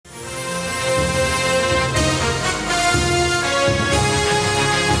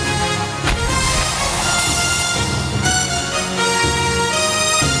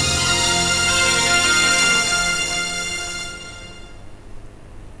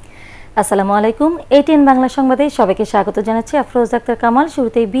আসসালামু আলাইকুম। ATN বাংলা সংবাদে সবাইকে স্বাগত জানাচ্ছি। আফরোজা আক্তার কামাল।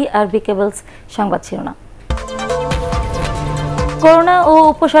 শুরুতেই বিআরবি কেবলস সংবাদ শিরোনাম। করোনা ও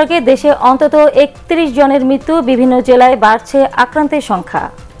উপসর্গে দেশে অন্তত ৩১ জনের মৃত্যু, বিভিন্ন জেলায় বাড়ছে আক্রান্তের সংখ্যা।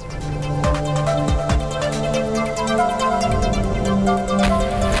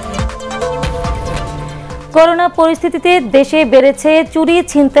 করোনা পরিস্থিতিতে দেশে বেড়েছে চুরি,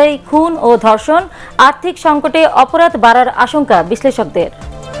 ছিনতাই, খুন ও ধর্ষণ। আর্থিক সংকটে অপরাধ বাড়ার আশঙ্কা বিশ্লেষকদের।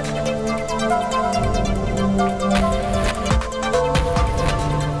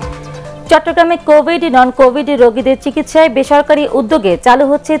 চট্টগ্রামে কোভিড, নন কোভিড রোগীদের চিকিৎসায় বেসরকারি উদ্যোগে চালু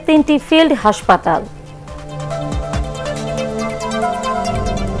হচ্ছে ৩টি ফিল্ড হাসপাতাল।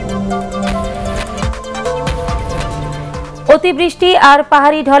 অতিবৃষ্টি আর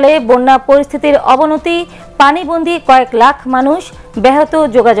পাহাড়ি ঢলে বন্যা পরিস্থিতির অবনতি, পানিবন্দী কয়েক লাখ মানুষ, ব্যাহত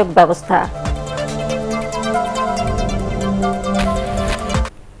যোগাযোগ ব্যবস্থা।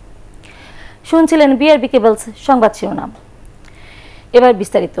 শুনছিলেন বিআরবি কেবলস সংবাদ শিরোনাম। এবার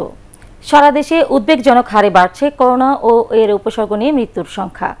বিস্তারিত। সারা দেশে উদ্বেগজনক হারে বাড়ছে করোনা ও এর উপসর্গ নিয়ে মৃত্যুর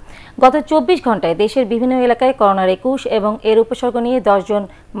সংখ্যা। গত ২৪ ঘন্টায় দেশের বিভিন্ন এলাকায় করোনার ২১ এবং এর উপসর্গ নিয়ে ১০ জন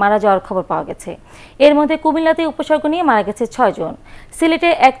মারা যাওয়ার খবর পাওয়া গেছে। এর মধ্যে কুমিল্লাতে উপসর্গ নিয়ে মারা গেছে ৬ জন, সিলেটে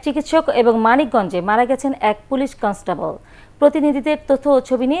এক চিকিৎসক এবং মানিকগঞ্জে মারা গেছেন এক পুলিশ কনস্টেবল। প্রতিনিধিদের তথ্য ও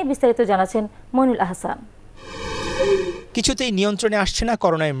ছবি নিয়ে বিস্তারিত জানাচ্ছেন মইনুল আহসান। কিছুতেই নিয়ন্ত্রণে আসছে না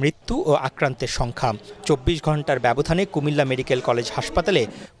করোনায় মৃত্যু ও আক্রান্তের সংখ্যা। ২৪ ঘন্টার ব্যবধানে কুমিল্লা মেডিকেল কলেজ হাসপাতালে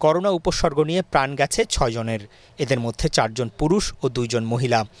করোনা উপসর্গ নিয়ে প্রাণ গেছে ৬ জনের। এদের মধ্যে ৪ জন পুরুষ ও ২ জন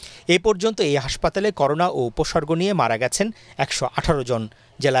মহিলা। এ পর্যন্ত এই হাসপাতালে করোনা ও উপসর্গ নিয়ে মারা গেছেন ১১৮ জন।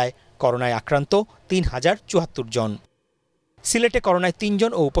 জেলায় করোনায় আক্রান্ত ৩,০৭৪ জন। সিলেটে করোনায় ৩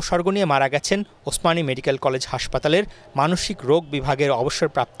 জন ও উপসর্গ নিয়ে মারা গেছেন ওসমানী মেডিকেল কলেজ হাসপাতালের মানসিক রোগ বিভাগের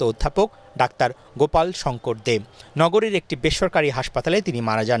অবসরপ্রাপ্ত অধ্যাপক ডাক্তার গোপাল শঙ্কর দে। নগরীর একটি বেসরকারি হাসপাতালে তিনি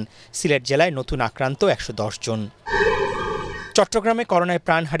মারা যান। সিলেট জেলায় নতুন আক্রান্ত ১১০ জন। চট্টগ্রামে করোনায়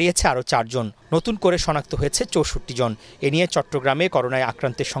প্রাণ হারিয়েছে আরও ৪ জন। নতুন করে শনাক্ত হয়েছে ৬৪ জন। এ নিয়ে চট্টগ্রামে করোনায়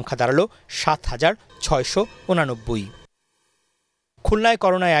আক্রান্তের সংখ্যা দাঁড়ালো ৭,৬89। খুলনায়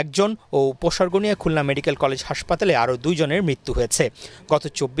করোনায় ১ জন ও উপসর্গ নিয়ে খুলনা মেডিকেল কলেজ হাসপাতালে আরও ২ জনের মৃত্যু হয়েছে। গত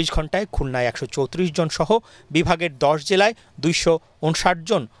 ২৪ ঘন্টায় খুলনায় ১৩৪ জন সহ বিভাগের ১০ জেলায় ২৫৯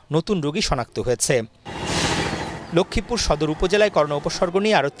 জন নতুন রোগী শনাক্ত হয়েছে। লক্ষ্মীপুর সদর উপজেলায় করোনা উপসর্গ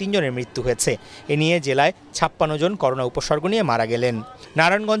নিয়ে আরও ৩ জনের মৃত্যু হয়েছে। এ নিয়ে জেলায় ৫৬ জন করোনা উপসর্গ নিয়ে মারা গেলেন।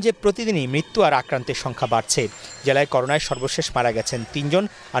 নারায়ণগঞ্জে প্রতিদিনই মৃত্যু আর আক্রান্তের সংখ্যা বাড়ছে। জেলায় করোনায় সর্বশেষ মারা গেছেন ৩ জন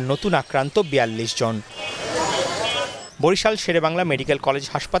আর নতুন আক্রান্ত ৪২ জন। বরিশাল শেরেবাংলা মেডিকেল কলেজ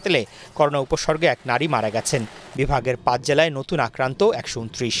হাসপাতালে করোনা উপসর্গে এক নারী মারা গেছেন। বিভাগের ৫ জেলায় নতুন আক্রান্ত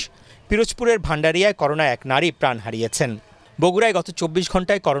 ১২৯। পিরোজপুরের ভান্ডারিয়ায় করোনায় এক নারী প্রাণ হারিয়েছেন। বগুড়ায় গত ২৪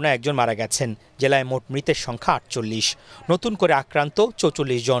 ঘন্টায় করোনায় ১ জন মারা গেছেন। জেলায় মোট মৃতের সংখ্যা ৪৮। নতুন করে আক্রান্ত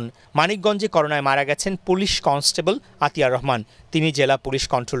 ৪৪ জন। মানিকগঞ্জে করোনায় মারা গেছেন পুলিশ কনস্টেবল আতিয়ার রহমান। তিনি জেলা পুলিশ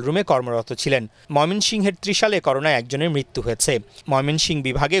কন্ট্রোল রুমে কর্মরত ছিলেন। ময়মনসিংহের ত্রিশালে করোনায় ১ জনের মৃত্যু হয়েছে। ময়মনসিংহ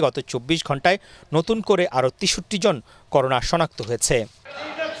বিভাগে গত ২৪ ঘন্টায় নতুন করে আরও ৬৩ জন করোনা শনাক্ত হয়েছে।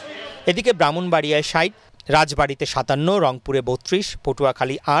 এদিকে ব্রাহ্মণবাড়িয়ায় ৬০, রাজবাড়িতে ৫৭, রংপুরে ৩২,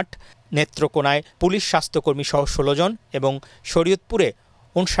 পটুয়াখালী ৮, নেত্রকোনায় পুলিশ স্বাস্থ্যকর্মী সহ ১৬ জন এবং শরীয়তপুরে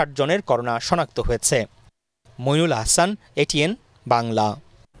 ৫৯ জনের করোনা শনাক্ত হয়েছে। মইনুল আহসান, ATN বাংলা।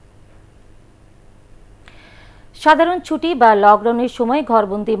 সাধারণ ছুটি বা লকডাউনের সময়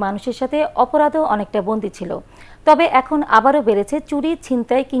ঘরবন্দি মানুষের সাথে অপরাধও অনেকটা বন্দী ছিল। তবে এখন আবারও বেড়েছে চুরি,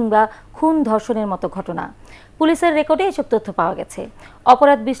 ছিনতাই কিংবা খুন, ধর্ষণের মতো ঘটনা। পুলিশের রেকর্ডে এসব তথ্য পাওয়া গেছে।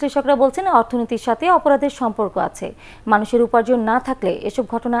 অপরাধ বিশ্লেষকরা বলছেন, অর্থনীতির সাথে অপরাধের সম্পর্ক আছে। মানুষের উপার্জন না থাকলে এসব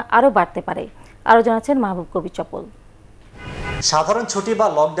ঘটনা আরও বাড়তে পারে। আরও জানাচ্ছেন মাহবুব কবির চপল। সাধারণ ছুটি বা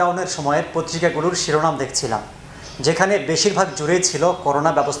লকডাউনের সময়ের পত্রিকাগুলোর শিরোনাম দেখছিলাম, যেখানে বেশিরভাগ জুড়েই ছিল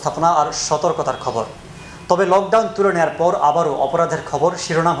করোনা ব্যবস্থাপনা আর সতর্কতার খবর। তবে লকডাউন তুলে নেওয়ার পর আবারও অপরাধের খবর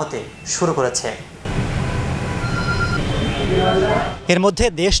শিরোনাম হতে শুরু করেছে। এর মধ্যে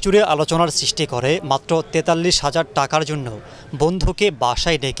দেশ জুড়ে আলোচনার সৃষ্টি করে মাত্র ৪৩,০০০ টাকার জন্য বন্ধুকে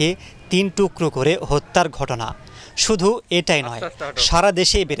বাসায় ডেকে ৩ টুকরো করে হত্যার ঘটনা। শুধু এটাই নয়, সারা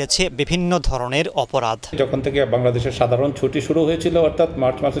দেশেই বেড়েছে বিভিন্ন ধরনের অপরাধ। যখন থেকে বাংলাদেশের সাধারণ ছুটি শুরু হয়েছিল, অর্থাৎ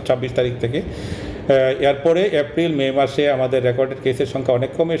মার্চ মাসের ২৬ তারিখ থেকে, এরপরে এপ্রিল মে মাসে আমাদের রেকর্ডেড কেসের সংখ্যা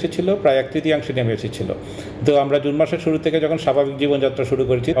অনেক কমে এসেছিল, প্রায় ১/৩ নেমে এসেছিল। তো আমরা জুন মাসের শুরু থেকে যখন স্বাভাবিক জীবনযাত্রা শুরু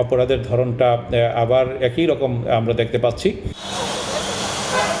করেছি, অপরাধের ধরনটা আবার একই রকম আমরা দেখতে পাচ্ছি।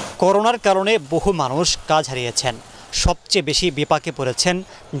 করোনার কারণে বহু মানুষ কাজ হারিয়েছেন। সবচেয়ে বেশি বিপাকে পড়েছেন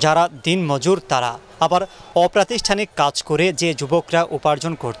যারা দিনমজুর তারা। আবার অপ্রাতিষ্ঠানিক কাজ করে যে যুবকরা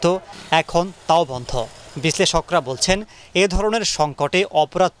উপার্জন করত, এখন তাও বন্ধ। বিশ্লেষকরা বলছেন এ ধরনের সংকটে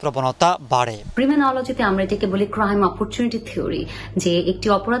অপরাধ প্রবণতা বাড়ে। ক্রিমিনোলজিতে আমরা এটাকে বলি ক্রাইম অপরচুনিটি থিওরি, যে একটি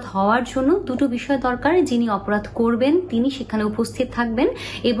অপরাধ হওয়ার জন্য দুটো বিষয় দরকার। যিনি অপরাধ করবেন তিনি সেখানে উপস্থিত থাকবেন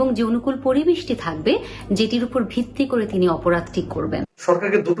এবং যে অনুকূল পরিবেশটি থাকবে যেটির উপর ভিত্তি করে তিনি অপরাধটি করবেন।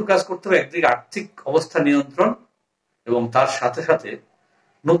 সরকারকে দুটো কাজ করতে হবে, একদিকে আর্থিক অবস্থা নিয়ন্ত্রণ এবং তার সাথে সাথে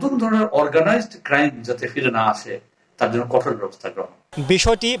নতুন ধরনের অর্গানাইজড ক্রাইম যাতে ফিরে না আসে তার জন্য কঠোর ব্যবস্থা গ্রহণ।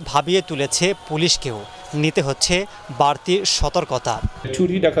 বিষয়টি ভাবিয়ে তুলেছে পুলিশকেও নিতে হচ্ছে বাড়তি সতর্কতা।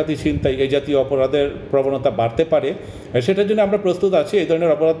 চুরি, ডাকাতি, ছিনতাই এই জাতীয় অপরাধের প্রবণতা বাড়তে পারে, সেটার জন্য আমরা প্রস্তুত আছি। এই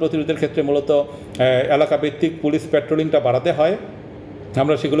ধরনের অপরাধ প্রতিরোধের ক্ষেত্রে মূলত এলাকা ভিত্তিক পুলিশ প্যাট্রোলিংটা বাড়াতে হয়,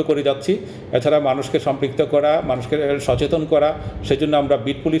 আমরা সেগুলো করে যাচ্ছি। এছাড়া মানুষকে সম্পৃক্ত করা, মানুষকে সচেতন করা, সেজন্য আমরা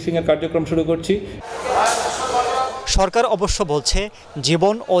বিট পুলিশিংয়ের কার্যক্রম শুরু করছি। সরকার অবশ্য বলছে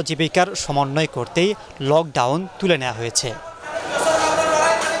জীবন ও জীবিকার সমন্বয় করতেই লকডাউন তুলে নেওয়া হয়েছে।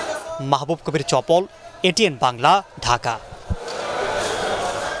 মাহবুব কবির চপল, ATN বাংলা, ঢাকা।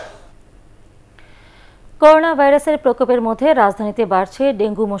 করোনা ভাইরাসের প্রকোপের মধ্যে রাজধানীতে বাড়ছে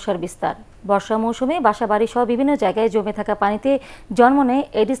ডেঙ্গু মশার বিস্তার। বর্ষা মৌসুমে বাসাবাড়ি সহ বিভিন্ন জায়গায় জমে থাকা পানিতে জন্ম নেয়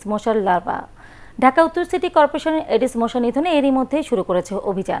এডিস মশার লার্ভা। ঢাকা উত্তর সিটি কর্পোরেশনের এডিস মশা নিধনে এরই মধ্যেই শুরু করেছে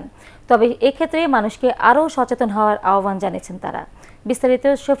অভিযান। তবে এক্ষেত্রে মানুষকে আরও সচেতন হওয়ার আহ্বান জানিয়েছেন তারা। বিস্তারিত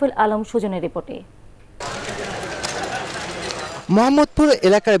শফিল আলম সুজনের রিপোর্টে। মোহাম্মদপুর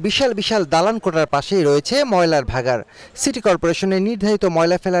এলাকার বিশাল বিশাল দালান কোঠার পাশেই রয়েছে ময়লার ভাগার। সিটি কর্পোরেশনের নির্ধারিত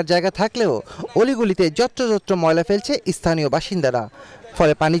ময়লা ফেলার জায়গা থাকলেও অলিগলিতে যত্রযত্র ময়লা ফেলছে স্থানীয় বাসিন্দারা।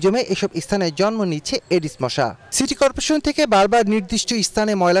 ফলে পানি জমে এসব স্থানে জন্ম নিচ্ছে এডিস মশা। সিটি কর্পোরেশন থেকে বারবার নির্দিষ্ট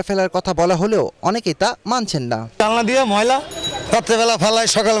স্থানে ময়লা ফেলার কথা বলা হলেও অনেকেই তা মানছেন না। জানলা দিয়ে ময়লা রাত্রেবেলা ফেলায়,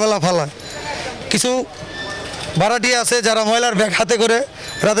 সকালবেলা ফেলায়। কিছু ভাড়াটিয়া আছে যারা ময়লার ব্যাগ হাতে করে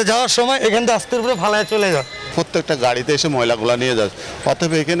রাতে যাওয়ার সময় এখান থেকে আস্তে করে ফালায় চলে যায়। প্রত্যেকটা গাড়িতে এসে ময়লাগুলো নিয়ে যায়,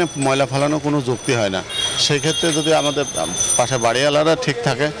 অতএব এখানে ময়লা ফেলানো কোনো যুক্তি হয় না। সেই ক্ষেত্রে যদি আমাদের পাশে বাড়িওয়ালারা ঠিক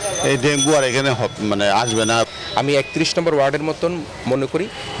থাকে, এই ডেঙ্গু আর এখানে আসবে না। আমি 31 নম্বর ওয়ার্ডের মতন মনে করি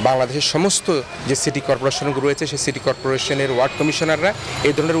বাংলাদেশের সমস্ত যে সিটি কর্পোরেশনগুলো রয়েছে সেই সিটি কর্পোরেশনের ওয়ার্ড কমিশনাররা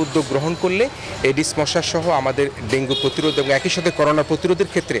এই ধরনের উদ্যোগ গ্রহণ করলে এডিস মশা সহ আমাদের ডেঙ্গু প্রতিরোধ এবং একই সাথে করোনা প্রতিরোধের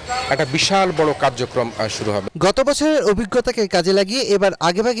ক্ষেত্রে একটা বিশাল বড় কার্যক্রম শুরু হবে। গত বছরের অভিজ্ঞতাকে কাজে লাগিয়ে এবার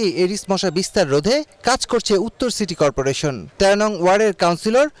আগেভাগেই এডিস মশা বিস্তার রোধে কাজ করছে উত্তর সিটি কর্পোরেশন। 13 নং ওয়ার্ডের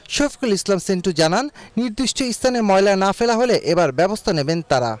কাউন্সিলর শফিকুল ইসলাম সেন্টু জানান, নির্দিষ্ট স্থানে ময়লা না ফেলা হলে এবার ব্যবস্থা নেবেন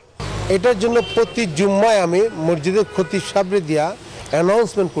তারা। এটার জন্য প্রতি জুম্মায় আমি মসজিদের খতিব সাহেবরে দিয়া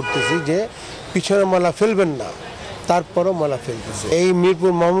অ্যানাউন্সমেন্ট করতেছি যে পিছনে ময়লা ফেলবেন না, তারপরও ময়লা ফেলতেছে। এই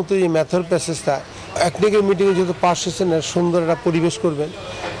মিরপুর মোহাম্মদপুর যে মেথড প্যাসেজটা একদিকের মিটিংয়ে যেহেতু পাশ হয়েছেন, সুন্দর একটা পরিবেশ করবেন,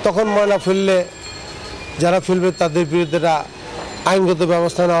 তখন ময়লা ফেললে যারা ফেলবে তাদের বিরুদ্ধে আইনগত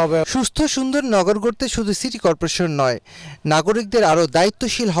ব্যবস্থা নেওয়া হবে। সুস্থ সুন্দর নগর গড়তে শুধু সিটি কর্পোরেশন নয়, নাগরিকদের আরও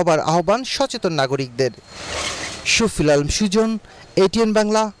দায়িত্বশীল হবার আহ্বান সচেতন নাগরিকদের। শফিল আলম সুজন, ATN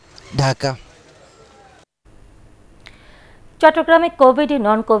বাংলা, ঢাকা। চট্টগ্রামে কোভিড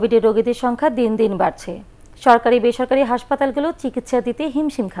নন কোভিড রোগীদের সংখ্যা দিন দিন বাড়ছে। সরকারি বেসরকারি হাসপাতালগুলো চিকিৎসা দিতে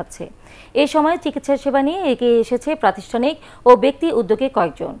হিমশিম খাচ্ছে। এই সময় চিকিৎসা সেবা নিয়ে এগিয়ে এসেছে প্রাতিষ্ঠানিক ও ব্যক্তি উদ্যোগে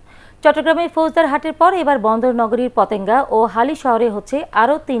কয়েকজন। চট্টগ্রামের ফৌজদার হাটের পর এবার বন্দর নগরীর পতেঙ্গা ও হালি শহরে হচ্ছে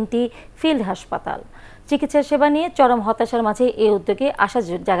আরও 3টি ফিল্ড হাসপাতাল। চিকিৎসা সেবা নিয়ে চরম হতাশার মাঝে এই উদ্যোগে আশা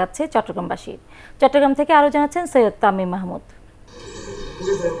জাগাচ্ছে চট্টগ্রামবাসী। চট্টগ্রাম থেকে আরও জানাচ্ছেন সৈয়দ তামিম মাহমুদ।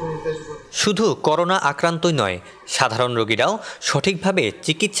 শুধু করোনা আক্রান্তই নয়, সাধারণ রোগীরাও সঠিকভাবে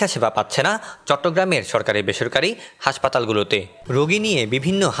চিকিৎসা সেবা পাচ্ছে না চট্টগ্রামের সরকারি বেসরকারি হাসপাতালগুলোতে। রোগী নিয়ে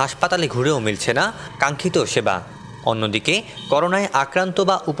বিভিন্ন হাসপাতালে ঘুরেও মিলছে না কাঙ্ক্ষিত সেবা। অন্যদিকে করোনায় আক্রান্ত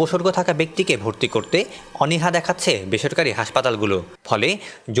বা উপসর্গ থাকা ব্যক্তিকে ভর্তি করতে অনীহা দেখাচ্ছে বেসরকারি হাসপাতালগুলো। ফলে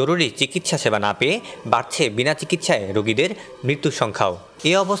জরুরি চিকিৎসা সেবা না পেয়ে বাড়ছে বিনা চিকিৎসায় রোগীদের মৃত্যুর সংখ্যাও।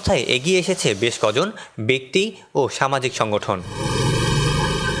 এ অবস্থায় এগিয়ে এসেছে বেশ কজন ব্যক্তি ও সামাজিক সংগঠন।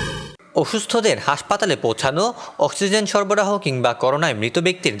 অসুস্থদের হাসপাতালে পৌঁছানো, অক্সিজেন সরবরাহ কিংবা করোনায় মৃত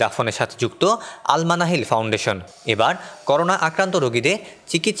ব্যক্তির দাফনের সাথে যুক্ত আল মানাহিল ফাউন্ডেশন এবার করোনা আক্রান্ত রোগীদের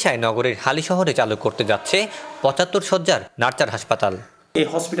চিকিৎসায় নগরের হালি শহরে চালু করতে যাচ্ছে 75 শয্যার নার্চার হাসপাতাল। এই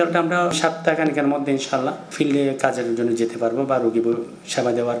হসপিটালটা আমরা সপ্তাহখানেকের মধ্যে ইনশাল্লাহ ফিল্ডে কাজের জন্য যেতে পারবো বা রোগী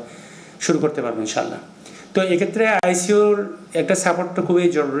সেবা দেওয়ার শুরু করতে পারবো ইনশাল্লাহ। তো এক্ষেত্রে আইসিইউর একটা সাপোর্টটা খুবই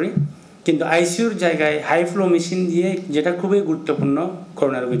জরুরি, কিন্তু আইসিইউর জায়গায় হাই ফ্লো মেশিন দিয়ে, যেটা খুবই গুরুত্বপূর্ণ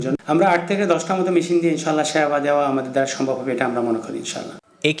করোনা রোগীর জন্য, আমরা 8 থেকে 10টার মতো মেশিন দিয়ে ইনশাল্লাহ সেবা দেওয়া আমাদের দ্বারা সম্ভব হবে, এটা আমরা মনে করি ইনশাল্লাহ।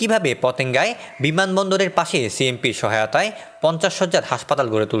 একইভাবে পতেঙ্গায় বিমানবন্দরের পাশে সিএমপির সহায়তায় 50 শয্যার হাসপাতাল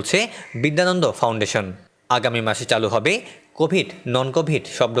গড়ে তুলছে বিদ্যানন্দ ফাউন্ডেশন। আগামী মাসে চালু হবে কোভিড নন কোভিড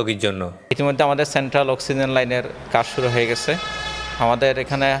সব রোগীর জন্য। ইতিমধ্যে আমাদের সেন্ট্রাল অক্সিজেন লাইনের কাজ শুরু হয়ে গেছে। আমাদের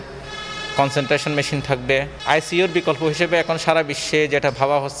এখানে কনসেন্ট্রেশন মেশিন থাকবে। আইসিইউর বিকল্প হিসেবে এখন সারা বিশ্বে যেটা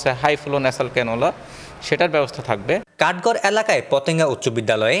ভাবা হচ্ছে হাই ফ্লো ন্যাসাল ক্যানুলা, সেটার ব্যবস্থা থাকবে। কাঠগড় এলাকায় পতেঙ্গা উচ্চ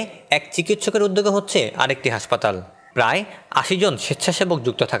বিদ্যালয়ে এক চিকিৎসকের উদ্যোগে হচ্ছে আরেকটি হাসপাতাল। প্রায় ৮০ জন স্বেচ্ছাসেবক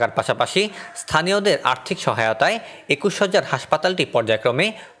যুক্ত থাকার পাশাপাশি স্থানীয়দের আর্থিক সহায়তায় ২১ সজ্জার হাসপাতালটি পর্যায়ক্রমে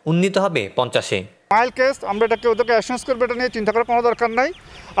উন্নীত হবে ৫০-এ। মাইল্ড কেস আমরা এটাকে ওদেরকে অ্যাসিওরেন্স করবো, এটা নিয়ে চিন্তা করার কোনো দরকার নাই।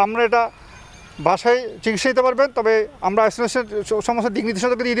 আমরা এটা বাসায় চিকিৎসা দিতে পারবেন, তবে আমরা অ্যাসিওরেন্সের সমস্ত দিক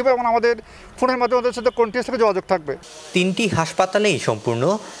নির্দেশনাকে দিয়ে দেবো এবং আমাদের ফোনের মাধ্যমে ওদের সাথে কন্টিনিউয়াস থেকে যোগাযোগ থাকবে। ৩টি হাসপাতালেই সম্পূর্ণ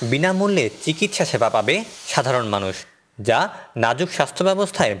বিনামূল্যে চিকিৎসা সেবা পাবে সাধারণ মানুষ, যা নাজুক স্বাস্থ্য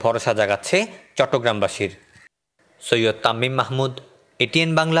ব্যবস্থায় ভরসা জাগাচ্ছে চট্টগ্রামবাসীর। সৈয়দ তামিম মাহমুদ,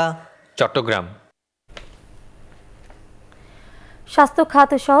 ATN বাংলা, চট্টগ্রাম। স্বাস্থ্য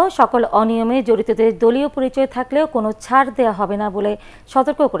খাত সহ সকল অনিয়মে জড়িতদের দলীয় পরিচয় থাকলেও কোনো ছাড় দেওয়া হবে না বলে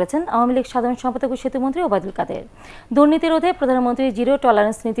সতর্ক করেছেন আওয়ামী লীগ সাধারণ সম্পাদক ও সেতুমন্ত্রী ওবায়দুল কাদের। দুর্নীতি রোধে প্রধানমন্ত্রী জিরো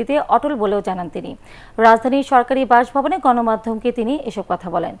টলারেন্স নীতিতে অটল বলেও জানান তিনি। রাজধানীর সরকারি বাসভবনে গণমাধ্যমকে তিনি এসব কথা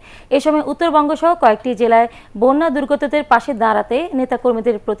বলেন। এ সময় উত্তরবঙ্গ সহ কয়েকটি জেলায় বন্যা দুর্গতদের পাশে দাঁড়াতে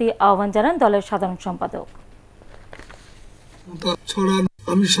নেতাকর্মীদের প্রতি আহ্বান জানান দলের সাধারণ সম্পাদক।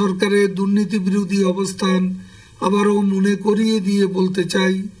 আমি সরকারের দুর্নীতি বিরোধী অবস্থান আবারও মনে করিয়ে দিয়ে বলতে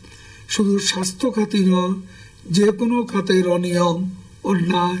চাই, শুধু স্বাস্থ্য খাতে নয়, যে কোনো খাতের অনিয়ম,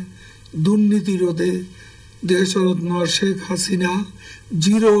 অন্যায়, দুর্নীতি রোধে দেশরত্ন শেখ হাসিনা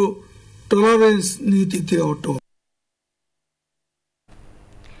জিরো টলারেন্স নীতিতে অটল।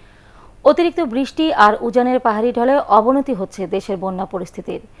 অতিরিক্ত বৃষ্টি আর উজানের পাহাড়ি ঢলে অবনতি হচ্ছে দেশের বন্যা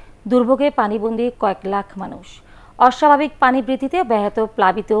পরিস্থিতির। দুর্ভোগে পানিবন্দী কয়েক লাখ মানুষ। অস্বাভাবিক পানি বৃদ্ধিতে ব্যাহত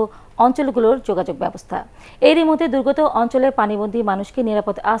প্লাবিত অঞ্চলগুলোর যোগাযোগ ব্যবস্থা। এরই মধ্যে দুর্গত অঞ্চলে পানিবন্দী মানুষকে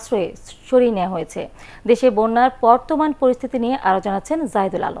নিরাপদ আশ্রয়ে সরিয়ে নেওয়া হয়েছে। দেশে বন্যার বর্তমান পরিস্থিতি নিয়ে আরো জানাচ্ছেন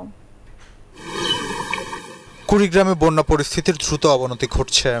জাহিদুল আলম। কুড়িগ্রামে বন্যা পরিস্থিতির দ্রুত অবনতি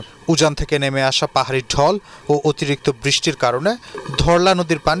ঘটছে। উজান থেকে নেমে আসা পাহাড়ি ঢল ও অতিরিক্ত বৃষ্টির কারণে ধরলা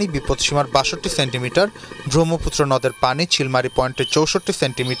নদীর পানি বিপদসীমার ৬২ সেন্টিমিটার, ব্রহ্মপুত্র নদের পানি চিলমারি পয়েন্টে ৬৪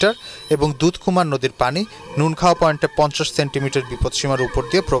 সেন্টিমিটার এবং দুধকুমার নদীর পানি নুনখাওয়া পয়েন্টে ৫০ সেন্টিমিটার বিপদসীমার উপর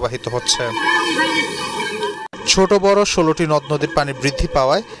দিয়ে প্রবাহিত হচ্ছে। ছোট বড় ১৬টি নদ নদীর পানি বৃদ্ধি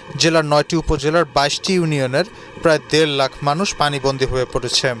পাওয়ায় জেলার ৯টি উপজেলার ২২টি ইউনিয়নের প্রায় ১.৫ লাখ মানুষ পানিবন্দী হয়ে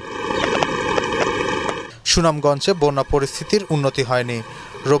পড়েছে। সুনামগঞ্জে বন্যা পরিস্থিতির উন্নতি হয়নি।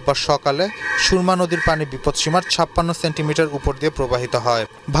 রোববার সকালে সুরমা নদীর পানি বিপদসীমার ৫৬ সেন্টিমিটার উপর দিয়ে প্রবাহিত হয়।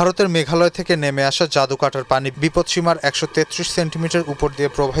 ভারতের মেঘালয় থেকে নেমে আসা জাদুকাটার পানি বিপদসীমার ১৩৩ সেন্টিমিটার উপর দিয়ে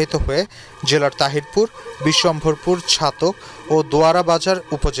প্রবাহিত হয়ে জেলার তাহিরপুর, বিশ্বম্ভরপুর, ছাতক ও দোয়ারা বাজার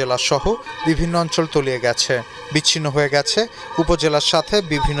উপজেলা সহ বিভিন্ন অঞ্চল তলিয়ে গেছে। বিচ্ছিন্ন হয়ে গেছে উপজেলার সাথে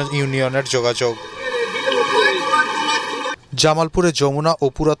বিভিন্ন ইউনিয়নের যোগাযোগ। জামালপুরে যমুনা ও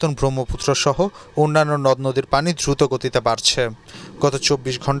পুরাতন ব্রহ্মপুত্র সহ অন্যান্য নদ নদীর পানি দ্রুত গতিতে বাড়ছে। গত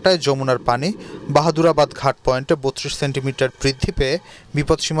 ২৪ ঘন্টায় যমুনার পানি বাহাদুরাবাদ ঘাট পয়েন্টে ৩২ সেন্টিমিটার বৃদ্ধি পেয়ে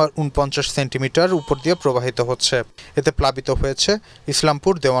বিপদসীমার ৪৯ সেন্টিমিটার উপর দিয়ে প্রবাহিত হচ্ছে। এতে প্লাবিত হয়েছে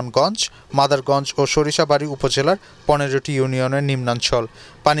ইসলামপুর, দেওয়ানগঞ্জ, মাদারগঞ্জ ও সরিষাবাড়ি উপজেলার ১৫টি ইউনিয়নের নিম্নাঞ্চল।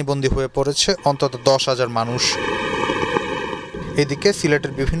 পানিবন্দী হয়ে পড়েছে অন্তত ১০,০০০ মানুষ। এদিকে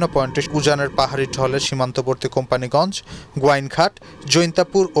সিলেটের বিভিন্ন পয়েন্টে উজানের পাহাড়ি ঢলের সীমান্তবর্তী কোম্পানিগঞ্জ, গোয়াইনঘাট,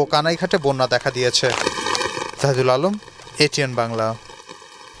 জৈন্তাপুর ও কানাইঘাটে বন্যা দেখা দিয়েছে। জাহিদুল আলম, ATN বাংলা।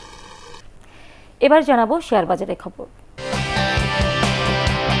 এবার জানাবো শেয়ার বাজারের খবর।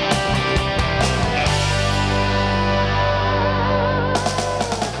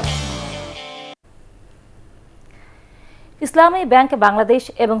 ইসলামী ব্যাংক বাংলাদেশ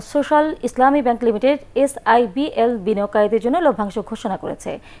এবং সোশ্যাল ইসলামী ব্যাংক লিমিটেড SIBL বিনিয়োগকারীদের জন্য লভ্যাংশ ঘোষণা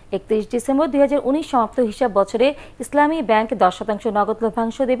করেছে। ৩১ ডিসেম্বর ২০১৯ সমাপ্ত হিসাব বছরে ইসলামী ব্যাংক ১০% নগদ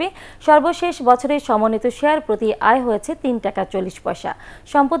লভ্যাংশ দেবে। সর্বশেষ বছরে সমন্বিত শেয়ার প্রতি আয় হয়েছে ৩ টাকা ৪০ পয়সা,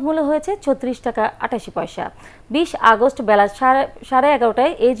 সম্পদ মূল্য হয়েছে ৩৬ টাকা ৮৮ পয়সা। ২০ আগস্ট বেলা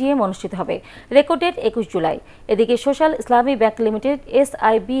 11:30টায় AGM অনুষ্ঠিত হবে। Record date ২১ July. এদিকে সোশ্যাল ইসলামী ব্যাংক লিমিটেড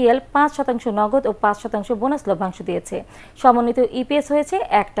SIBL ৫% নগদ ও ৫% বোনাস লভ্যাংশ দিয়েছে। সমন্বিত EPS হয়েছে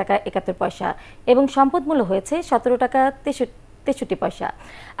 ১ টাকা ৭১ পয়সা এবং সম্পদ মূল্য হয়েছে ১৭ টাকা ৬৩ পয়সা।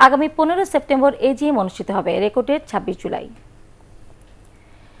 আগামী ১৫ সেপ্টেম্বর AGM অনুষ্ঠিত হবে। Record date ২৬ July.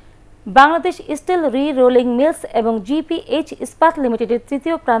 Bangladesh still রি-রোলিং mills এবং GPH ইস্পাত লিমিটেডের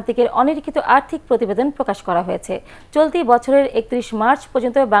তৃতীয় প্রান্তিকের অনিরীক্ষিত আর্থিক প্রতিবেদন প্রকাশ করা হয়েছে। চলতি বছরের ৩১ মার্চ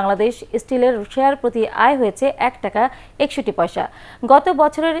পর্যন্ত বাংলাদেশ স্টিলের শেয়ার প্রতি আয় হয়েছে ১ টাকা ৬১ পয়সা। গত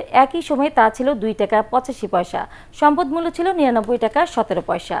বছরের একই সময়ে তা ছিল ২ টাকা ৮৫ পয়সা। সম্পদ মূল্য ছিল ৯৯ টাকা ১৭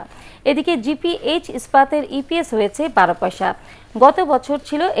 পয়সা। এদিকে GPH ইস্পাতের EPS হয়েছে ১২ পয়সা। গত বছর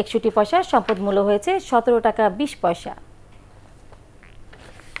ছিল ৬১ পয়সা। সম্পদ মূল্য হয়েছে ১৭ টাকা ২০ পয়সা।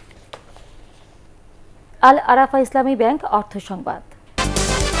 আল আরাফা ইসলামী ব্যাংক অর্থ সংবাদ।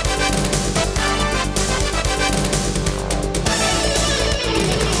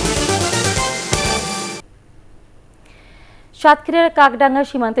 সাতক্ষীরার কাকডাঙ্গা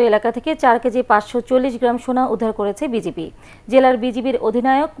সীমান্ত এলাকা থেকে 4 কেজি 540 গ্রাম সোনা উদ্ধার করেছে বিজিবি। জেলার বিজিবির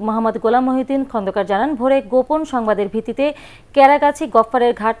অধিনায়ক মোহাম্মদ গোলাম মহিউদ্দিন খন্দকার জানান, ভোরে গোপন সংবাদের ভিত্তিতে কেরাগাছি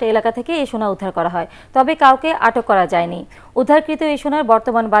গফফারের ঘাট এলাকা থেকে এই সোনা উদ্ধার করা হয়, তবে কাউকে আটক করা যায়নি। উদ্ধারকৃত এই সোনার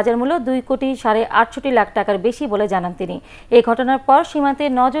বর্তমান বাজার মূল্য 2,68 লাখ টাকার বেশি বলে জানান তিনি। এই ঘটনার পর সীমান্তে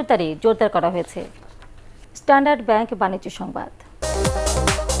নজরদারি জোরদার করা হয়েছে। স্ট্যান্ডার্ড ব্যাংক বাণিজ্য সংবাদ।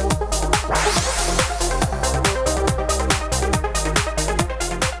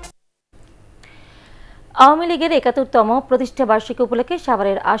 আওয়ামী লীগের ৭১তম প্রতিষ্ঠা বার্ষিকী উপলক্ষে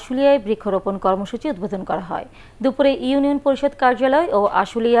সাভারের আশুলিয়ায় বৃক্ষরোপণ কর্মসূচি উদ্বোধন করা হয়। দুপুরে ইউনিয়ন পরিষদ কার্যালয় ও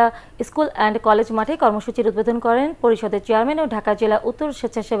আশুলিয়া স্কুল অ্যান্ড কলেজ মাঠে কর্মসূচির উদ্বোধন করেন পরিষদের চেয়ারম্যান ও ঢাকা জেলা উত্তর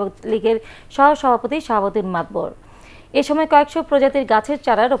স্বেচ্ছাসেবক লীগের সহসভাপতি শাহাবুদ্দিন মাতবর। এ সময় কয়েকশো প্রজাতির গাছের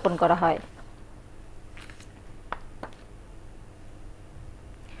চারা রোপণ করা হয়।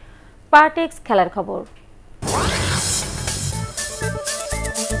 পার্টেক্স খেলার খবর।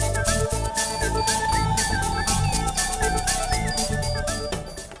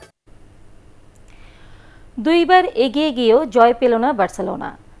 দুইবার এগিয়ে গিয়েও জয় পেল না বার্সেলোনা।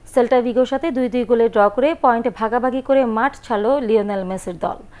 সেল্টা ভিগোর সাথে 2-2 গোলে ড্র করে পয়েন্ট ভাগাভাগি করে মাঠ ছাড়ল লিওনেল মেসির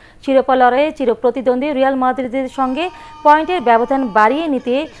দল। শিরোপা লড়াইয়ে চিরপ্রতিদ্বন্দ্বী রিয়াল মাদ্রিদের সঙ্গে পয়েন্টের ব্যবধান বাড়িয়ে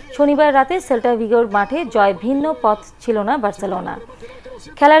নিতে শনিবার রাতে সেল্টা ভিগোর মাঠে জয় ভিন্ন পথ ছিল না বার্সেলোনা।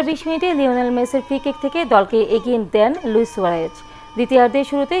 খেলার 20 মিনিটে লিওনেল মেসির ফ্রি কিক থেকে দলকে এগিয়ে দেন লুইস সুয়ারেজ। দ্বিতীয়ার্ধের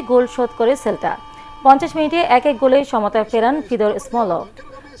শুরুতে গোল শোধ করে সেল্টা। 50 মিনিটে 1-1 গোলে সমতা ফেরান ফিদর স্মলভ।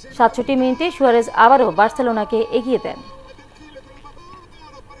 67 মিনিটে সুয়ারেজ আবারও বার্সেলোনাকে এগিয়ে দেন।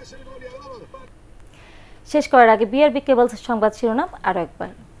 শেষ করার আগে বিআরবি কেবলস সংবাদ শিরোনাম আরও একবার।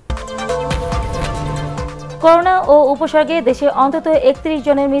 করোনা ও উপসর্গে দেশে অন্তত 31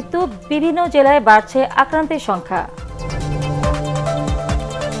 জনের মৃত্যু, বিভিন্ন জেলায় বাড়ছে আক্রান্তের সংখ্যা।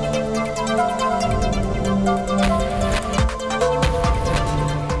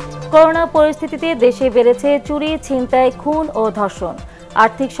 করোনা পরিস্থিতিতে দেশে বেড়েছে চুরি, ছিনতাই, খুন ও ধর্ষণ।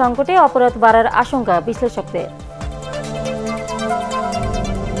 আর্থিক সংকটে অপরাধ বাড়ার আশঙ্কা বিশ্লেষকদের।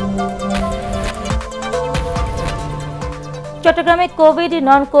 চট্টগ্রামে কোভিড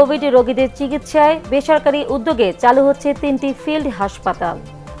নন কোভিড রোগীদের চিকিৎসায় বেসরকারি উদ্যোগে চালু হচ্ছে 3টি ফিল্ড হাসপাতাল।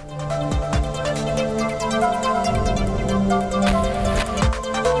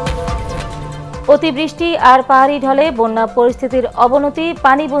 অতিবৃষ্টি আর পাহাড়ি ঢলে বন্যা পরিস্থিতির অবনতি,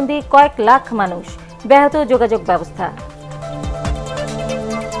 পানিবন্দী কয়েক লাখ মানুষ, ব্যাহত যোগাযোগ ব্যবস্থা।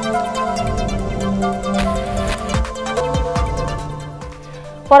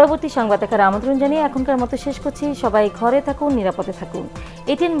 পরবর্তী সংবাদ দেখার আমন্ত্রণ জানিয়ে এখনকার মতো শেষ করছি। সবাই ঘরে থাকুন, নিরাপদে থাকুন।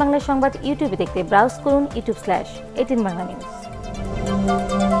 ATN বাংলা সংবাদ ইউটিউবে দেখতে ব্রাউজ করুন youtube/ATN Bangla News।